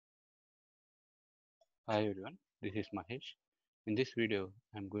Hi everyone, this is Mahesh. In this video,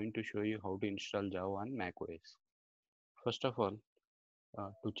 I'm going to show you how to install Java on macOS. First of all,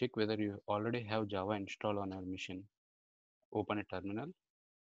 to check whether you already have Java installed on your machine, open a terminal,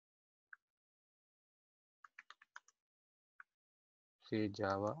 say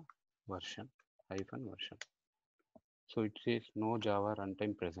Java version. So it says no Java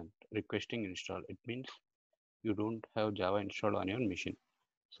runtime present, requesting install. It means you don't have Java installed on your machine.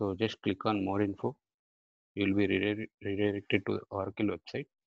 So just click on more info. You'll be redirected to the Oracle website.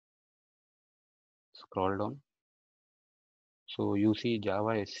 Scroll down. So you see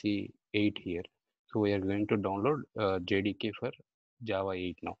Java SC8 here. So we are going to download JDK for Java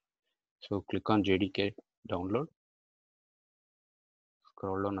 8 now. So click on JDK download,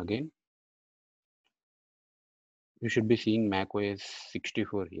 scroll down again. You should be seeing macOS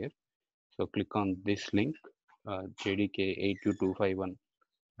 64 here. So click on this link,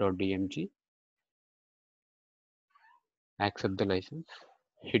 jdk82251.dmg, accept the license,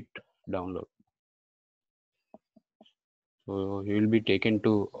 hit download. So you will be taken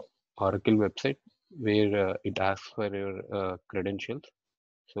to Oracle website where it asks for your credentials.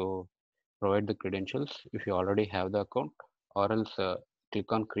 So provide the credentials if you already have the account, or else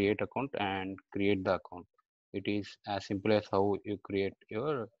click on create account and create the account. It is as simple as how you create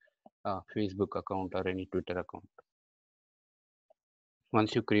your Facebook account or any Twitter account.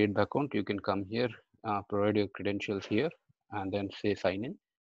 Once you create the account, you can come here, provide your credentials here, and then say sign in.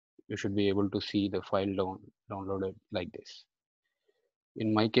 You should be able to see the file downloaded like this.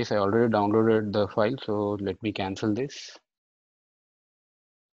 In my case, I already downloaded the file, so let me cancel this.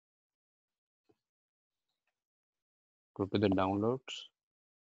 Go to the downloads.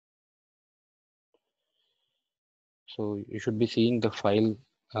 So you should be seeing the file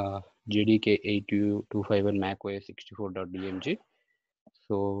jdk8251 macOS 64.dmg.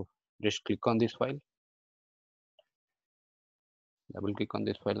 So just click on this file, double click on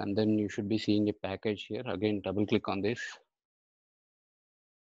this file, and then you should be seeing a package here. Again, double click on this.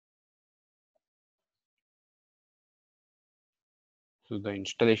 So the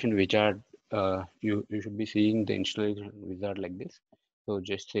installation wizard, you should be seeing the installation wizard like this. So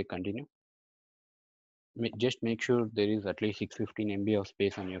just say continue. Just make sure there is at least 615 MB of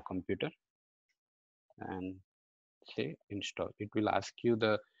space on your computer, and say install. It will ask you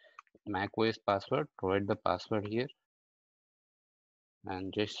the macOS password. Provide the password here,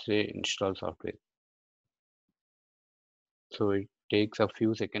 and just say install software. So it takes a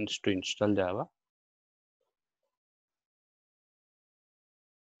few seconds to install Java.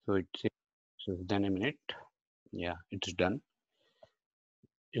 So it's done a minute. Yeah, it's done.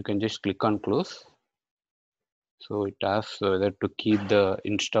 You can just click on close. So it asks whether to keep the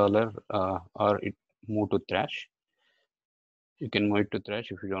installer or it move to trash. You can move it to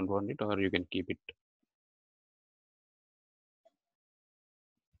trash if you don't want it, or you can keep it.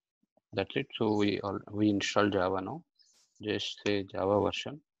 That's it. So we install Java now. Just say Java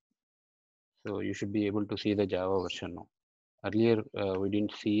version. So you should be able to see the Java version now. Earlier we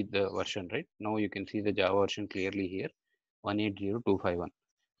didn't see the version, right? Now you can see the Java version clearly here, 180251.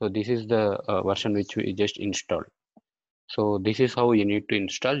 So this is the version which we just installed. So this is how you need to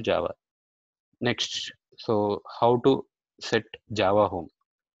install Java. Next, so how to set Java home?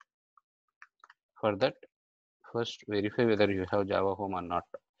 For that, first verify whether you have Java home or not.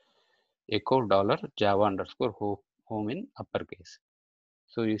 Echo $Java underscore home in uppercase.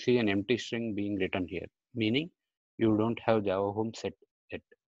 So you see an empty string being written here, meaning you don't have Java home set yet.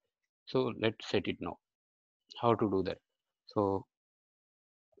 So let's set it now. How to do that? So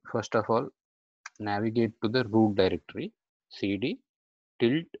first of all, navigate to the root directory, cd ~/.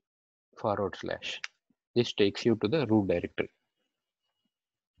 This takes you to the root directory.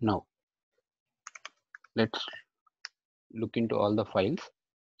 Now let's look into all the files.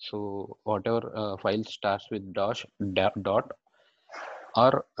 So whatever file starts with dot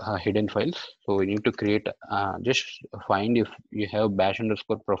or hidden files. So we need to create, just find if you have bash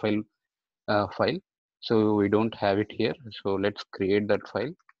underscore profile file. So we don't have it here. So let's create that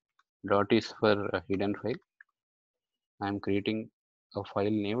file. Dot is for hidden file. I'm creating a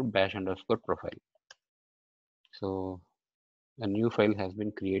file named bash underscore profile. So a new file has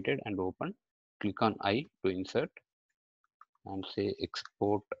been created and opened. Click on I to insert and say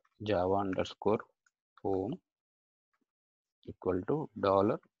export Java underscore home equal to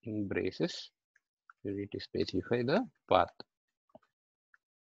dollar in braces. You need to specify the path.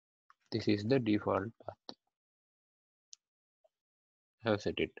 This is the default path. I have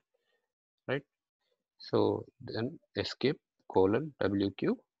set it, right? So then escape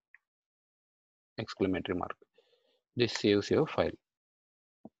 :WQ exclamatory mark. This saves your file.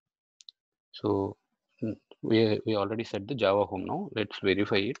 So We already set the Java home. Now let's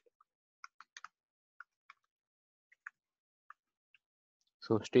verify it.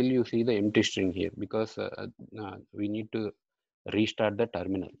 So still you see the empty string here because we need to restart the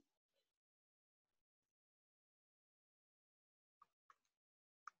terminal.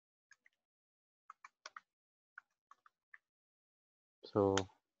 So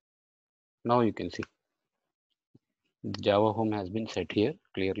now you can see Java home has been set here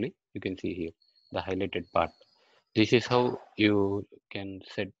clearly. You can see here the highlighted part. This is how you can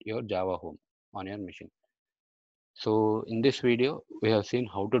set your Java home on your machine. So in this video, we have seen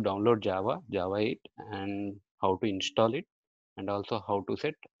how to download Java 8, and how to install it, and also how to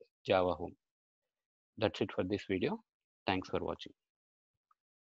set Java home. That's it for this video. Thanks for watching.